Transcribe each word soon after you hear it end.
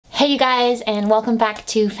Hey you guys, and welcome back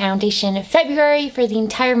to Foundation February. For the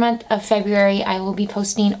entire month of February, I will be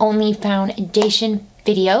posting only foundation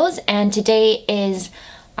videos, and today is,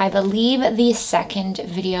 I believe, the second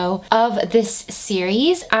video of this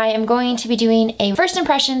series. I am going to be doing a first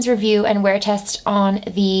impressions review and wear test on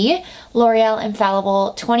the L'Oreal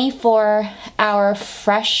Infallible 24-hour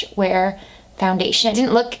fresh wear foundation. I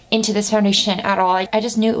didn't look into this foundation at all. I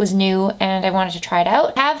just knew it was new and I wanted to try it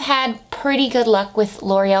out. I have had pretty good luck with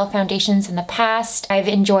L'Oreal foundations in the past. I've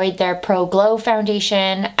enjoyed their Pro Glow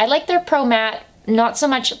foundation. I like their Pro Matte, not so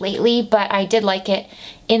much lately, but I did like it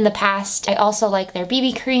in the past. I also like their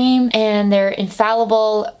BB cream and their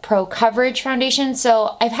Infallible Pro Coverage foundation.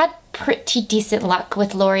 So I've had pretty decent luck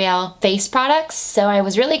with L'Oreal face products. So I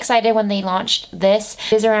was really excited when they launched this.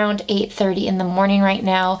 It is around 8:30 in the morning right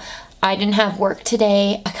now. I didn't have work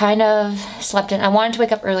today. I kind of slept in. I wanted to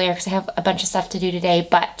wake up earlier because I have a bunch of stuff to do today,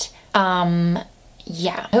 but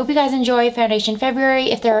yeah. I hope you guys enjoy Foundation February.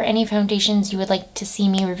 If there are any foundations you would like to see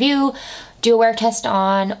me review, do a wear test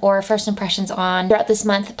on, or first impressions on throughout this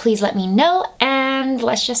month, please let me know, and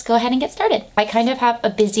let's just go ahead and get started. I kind of have a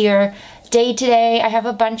busier day today. I have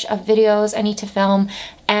a bunch of videos I need to film,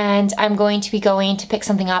 and I'm going to be going to pick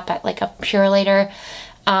something up at like a Purelator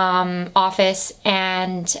office,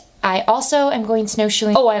 and I also am going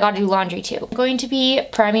snowshoeing. Oh, I gotta do laundry too. I'm going to be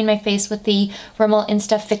priming my face with the Rimmel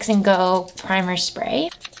Insta Fix and Go primer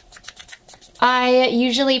spray. I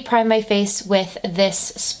usually prime my face with this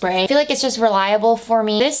spray. I feel like it's just reliable for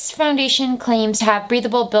me. This foundation claims to have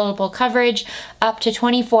breathable, buildable coverage, up to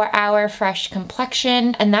 24-hour fresh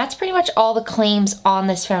complexion, and that's pretty much all the claims on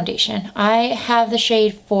this foundation. I have the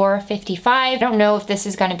shade 455. I don't know if this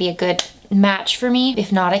is gonna be a good match for me.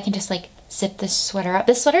 If not, I can just like zip this sweater up.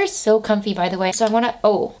 This sweater is so comfy, by the way. So I wanna,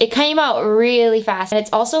 oh, it came out really fast, and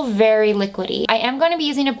it's also very liquidy. I am gonna be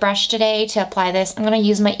using a brush today to apply this. I'm gonna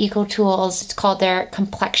use my Eco Tools. It's called their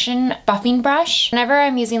complexion buffing brush. Whenever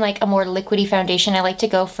I'm using like a more liquidy foundation, I like to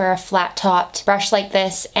go for a flat topped brush like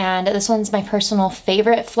this, and this one's my personal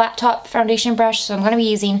favorite flat top foundation brush, so I'm gonna be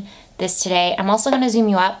using this today. I'm also gonna zoom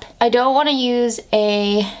you up. I don't wanna use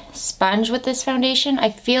a sponge with this foundation.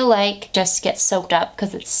 I feel like it just gets soaked up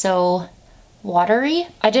because it's so watery.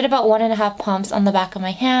 I did about 1.5 pumps on the back of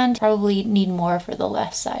my hand. Probably need more for the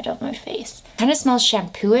left side of my face. Kind of smells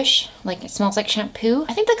shampoo-ish, like it smells like shampoo.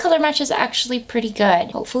 I think the color match is actually pretty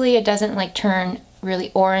good. Hopefully it doesn't like turn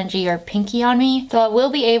really orangey or pinky on me. So I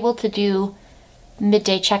will be able to do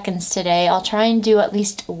midday check-ins today. I'll try and do at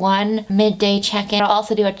least one midday check-in. I'll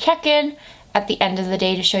also do a check-in at the end of the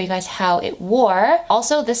day to show you guys how it wore.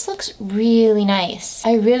 Also, this looks really nice.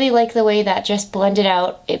 I really like the way that just blended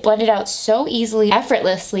out. It blended out so easily,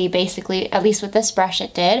 effortlessly, basically, at least with this brush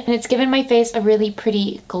it did. And it's given my face a really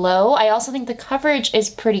pretty glow. I also think the coverage is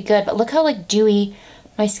pretty good, but look how like dewy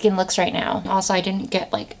my skin looks right now. Also, I didn't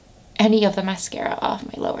get like any of the mascara off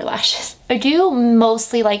my lower lashes. I do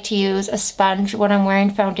mostly like to use a sponge when I'm wearing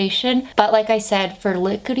foundation, but like I said, for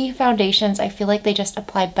liquidy foundations, I feel like they just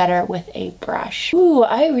apply better with a brush. Ooh,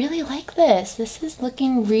 I really like this. This is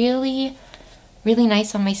looking really, really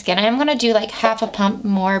nice on my skin. I am gonna do like half a pump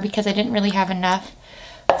more because I didn't really have enough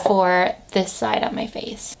for this side of my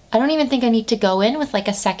face. I don't even think I need to go in with like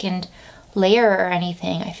a second layer or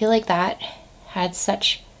anything. I feel like that had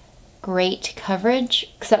such great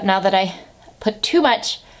coverage, except now that I put too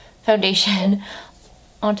much foundation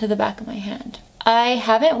onto the back of my hand. I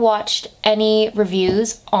haven't watched any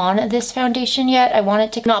reviews on this foundation yet. I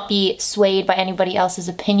wanted to not be swayed by anybody else's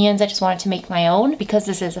opinions. I just wanted to make my own because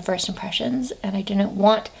this is a first impressions and I didn't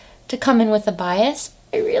want to come in with a bias.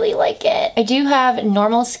 I really like it. I do have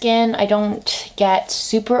normal skin. I don't get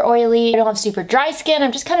super oily. I don't have super dry skin.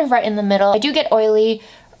 I'm just kind of right in the middle. I do get oily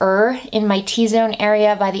in my T-zone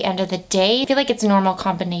area by the end of the day. I feel like it's a normal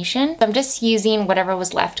combination. So I'm just using whatever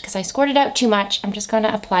was left because I squirted out too much. I'm just gonna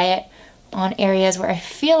apply it on areas where I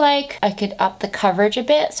feel like I could up the coverage a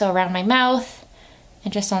bit. So around my mouth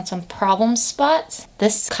and just on some problem spots.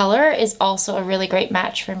 This color is also a really great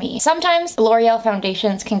match for me. Sometimes L'Oreal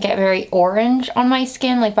foundations can get very orange on my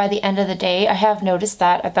skin, like by the end of the day. I have noticed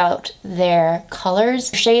that about their colors.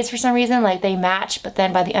 Shades for some reason, like they match, but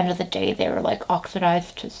then by the end of the day they were like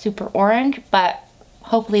oxidized to super orange, but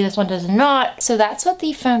hopefully this one does not. So that's what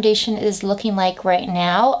the foundation is looking like right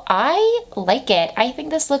now. I like it. I think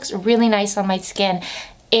this looks really nice on my skin.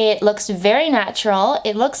 It looks very natural.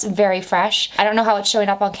 It looks very fresh. I don't know how it's showing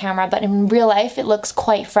up on camera, but in real life, it looks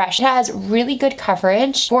quite fresh. It has really good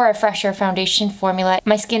coverage for a fresher foundation formula.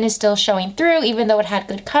 My skin is still showing through, even though it had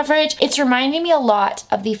good coverage. It's reminding me a lot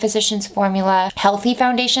of the Physicians Formula Healthy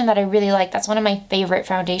Foundation that I really like. That's one of my favorite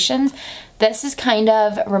foundations. This is kind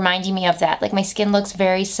of reminding me of that. Like, my skin looks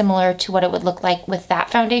very similar to what it would look like with that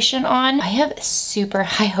foundation on. I have super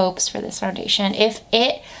high hopes for this foundation. If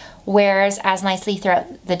it wears as nicely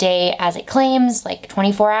throughout the day as it claims, like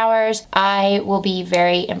 24 hours, I will be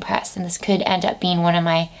very impressed, and this could end up being one of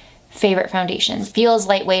my favorite foundations. Feels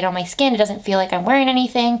lightweight on my skin. It doesn't feel like I'm wearing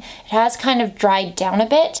anything. It has kind of dried down a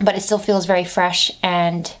bit, but it still feels very fresh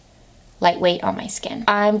and lightweight on my skin.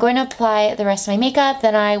 I'm going to apply the rest of my makeup,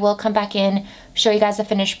 then I will come back in, show you guys the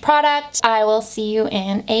finished product. I will see you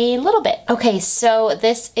in a little bit. Okay, so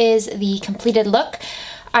this is the completed look.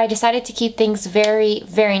 I decided to keep things very,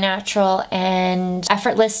 very natural and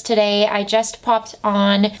effortless today. I just popped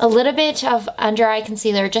on a little bit of under eye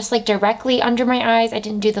concealer, just like directly under my eyes. I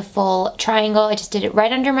didn't do the full triangle. I just did it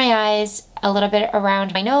right under my eyes, a little bit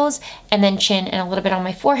around my nose, and then chin, and a little bit on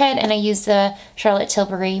my forehead. And I used the Charlotte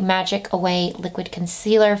Tilbury Magic Away Liquid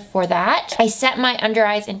Concealer for that. I set my under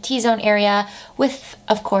eyes and T-zone area with,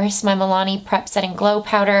 of course, my Milani Prep Set and Glow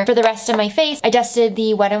powder. For the rest of my face, I dusted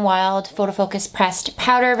the Wet n Wild Photo Focus Pressed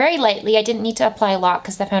powder very lightly. I didn't need to apply a lot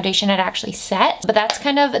because the foundation had actually set, but that's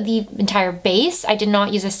kind of the entire base. I did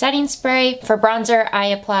not use a setting spray. For bronzer, I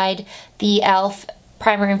applied the e.l.f.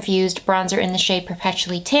 Primer Infused Bronzer in the shade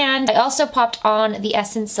Perpetually Tanned. I also popped on the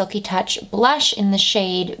Essence Silky Touch blush in the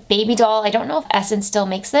shade Baby Doll. I don't know if Essence still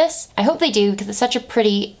makes this. I hope they do, because it's such a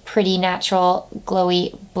pretty natural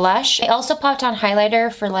glowy blush. I also popped on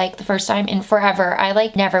highlighter for like the first time in forever. I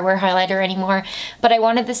like never wear highlighter anymore, but I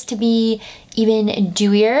wanted this to be even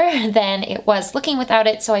dewier than it was looking without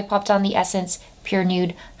it, so I popped on the Essence Pure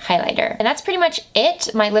Nude highlighter. And that's pretty much it.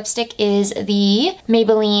 My lipstick is the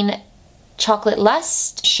Maybelline Chocolate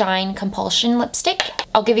Lust Shine Compulsion lipstick.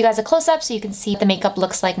 I'll give you guys a close-up so you can see what the makeup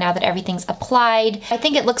looks like now that everything's applied. I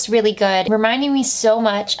think it looks really good, reminding me so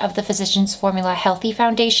much of the Physicians Formula Healthy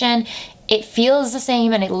Foundation. It feels the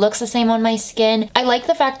same and it looks the same on my skin. I like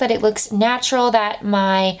the fact that it looks natural, that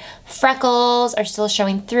my freckles are still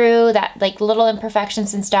showing through, that like little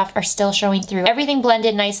imperfections and stuff are still showing through. Everything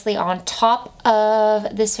blended nicely on top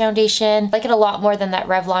of this foundation. I like it a lot more than that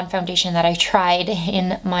Revlon foundation that I tried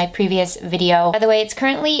in my previous video. By the way, it's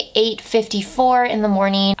currently 8:54 in the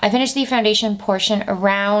morning. I finished the foundation portion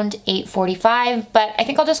around 8:45, but I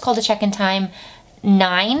think I'll just call the check-in time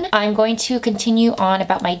 9. I'm going to continue on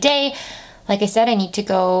about my day. Like I said, I need to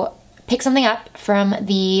go pick something up from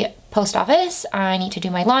the post office. I need to do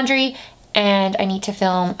my laundry, and I need to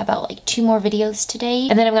film about like 2 more videos today,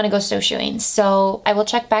 and then I'm gonna go snowshoeing. So I will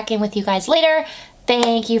check back in with you guys later.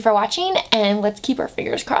 Thank you for watching, and let's keep our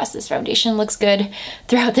fingers crossed this foundation looks good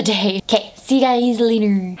throughout the day. Okay, see you guys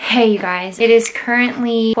later. Hey you guys, it is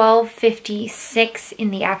currently 12:56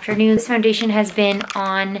 in the afternoon. This foundation has been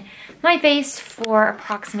on my face for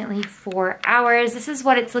approximately 4 hours. This is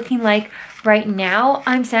what it's looking like right now.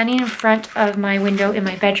 I'm standing in front of my window in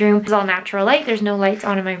my bedroom. It's all natural light. There's no lights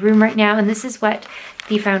on in my room right now, and this is what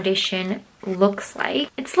the foundation looks like.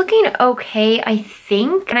 It's looking okay, I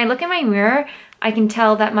think. When I look in my mirror, I can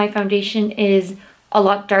tell that my foundation is a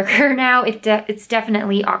lot darker now. It's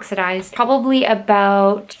definitely oxidized. Probably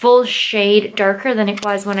about full shade darker than it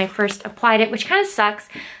was when I first applied it, which kind of sucks.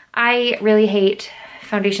 I really hate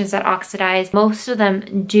foundations that oxidize. Most of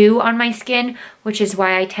them do on my skin, which is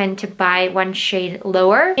why I tend to buy one shade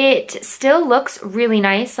lower. It still looks really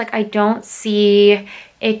nice. Like, I don't see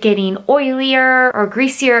it getting oilier or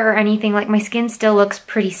greasier or anything. Like, my skin still looks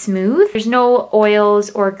pretty smooth. There's no oils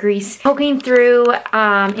or grease poking through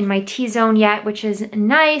in my T-zone yet, which is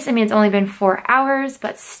nice. I mean, it's only been 4 hours,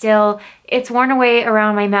 but still it's worn away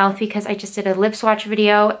around my mouth because I just did a lip swatch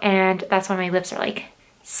video, and that's why my lips are like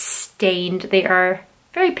stained. They are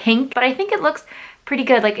very pink, but I think it looks pretty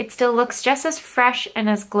good. Like, it still looks just as fresh and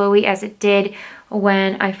as glowy as it did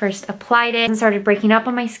when I first applied it. It hasn't started breaking up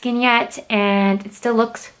on my skin yet, and it still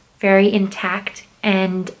looks very intact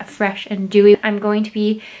and fresh and dewy. I'm going to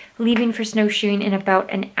be leaving for snowshoeing in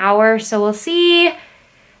about an hour, so we'll see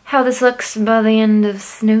how this looks by the end of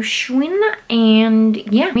snowshoeing. And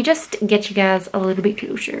yeah, let me just get you guys a little bit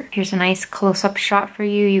closer. Here's a nice close-up shot for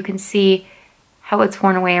you. You can see how it's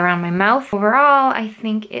worn away around my mouth. Overall, I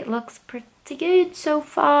think it looks pretty good so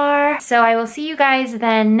far. So I will see you guys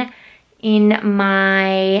then in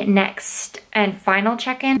my next and final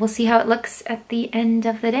check-in. We'll see how it looks at the end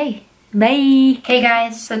of the day. Bye! Hey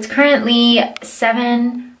guys, so it's currently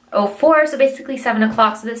 7 6:04, so basically 7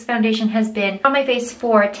 o'clock. So this foundation has been on my face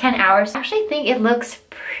for 10 hours. I actually think it looks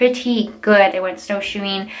pretty good. I went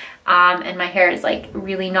snowshoeing and my hair is like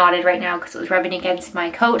really knotted right now because it was rubbing against my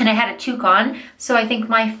coat, and I had a toque on, so I think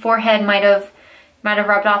my forehead might have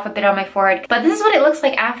rubbed off a bit on my forehead. But this is what it looks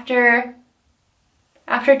like after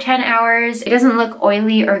 10 hours. It doesn't look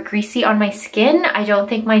oily or greasy on my skin. I don't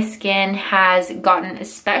think my skin has gotten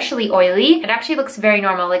especially oily. It actually looks very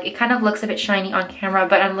normal. Like, it kind of looks a bit shiny on camera,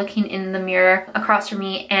 but I'm looking in the mirror across from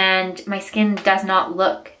me and my skin does not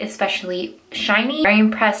look especially shiny. Very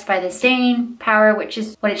impressed by the staying power, which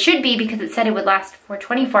is what it should be because it said it would last for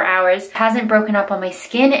 24 hours. It hasn't broken up on my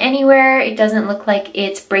skin anywhere. It doesn't look like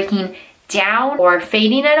it's breaking down or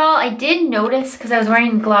fading at all. I did notice because I was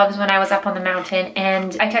wearing gloves when I was up on the mountain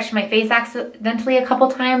and I touched my face accidentally a couple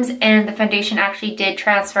times and the foundation actually did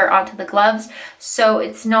transfer onto the gloves. So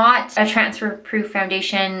it's not a transfer proof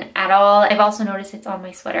foundation at all. I've also noticed it's on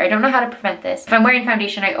my sweater. I don't know how to prevent this. If I'm wearing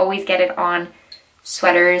foundation, I always get it on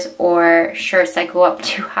sweaters or shirts that go up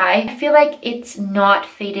too high. I feel like it's not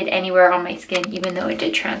faded anywhere on my skin, even though it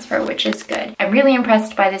did transfer, which is good. I'm really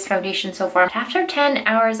impressed by this foundation so far. After 10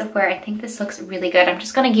 hours of wear, I think this looks really good. I'm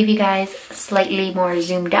just gonna give you guys a slightly more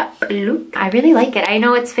zoomed up look. I really like it. I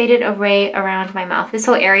know it's faded away around my mouth. This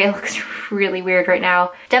whole area looks really weird right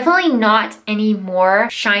now. Definitely not any more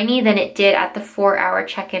shiny than it did at the 4-hour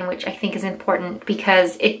check-in, which I think is important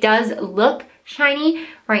because it does look shiny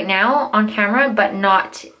right now on camera, but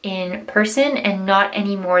not in person, and not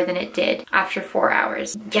any more than it did after 4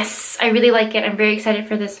 hours. Yes, I really like it. I'm very excited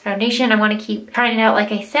for this foundation. I want to keep trying it out,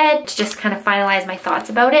 like I said, to just kind of finalize my thoughts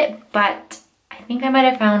about it, but I think I might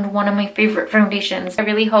have found one of my favorite foundations. I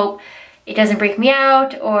really hope it doesn't break me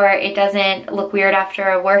out or it doesn't look weird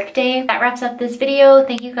after a work day. That wraps up this video.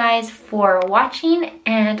 Thank you guys for watching,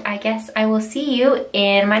 and I guess I will see you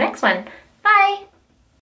in my next one. Bye!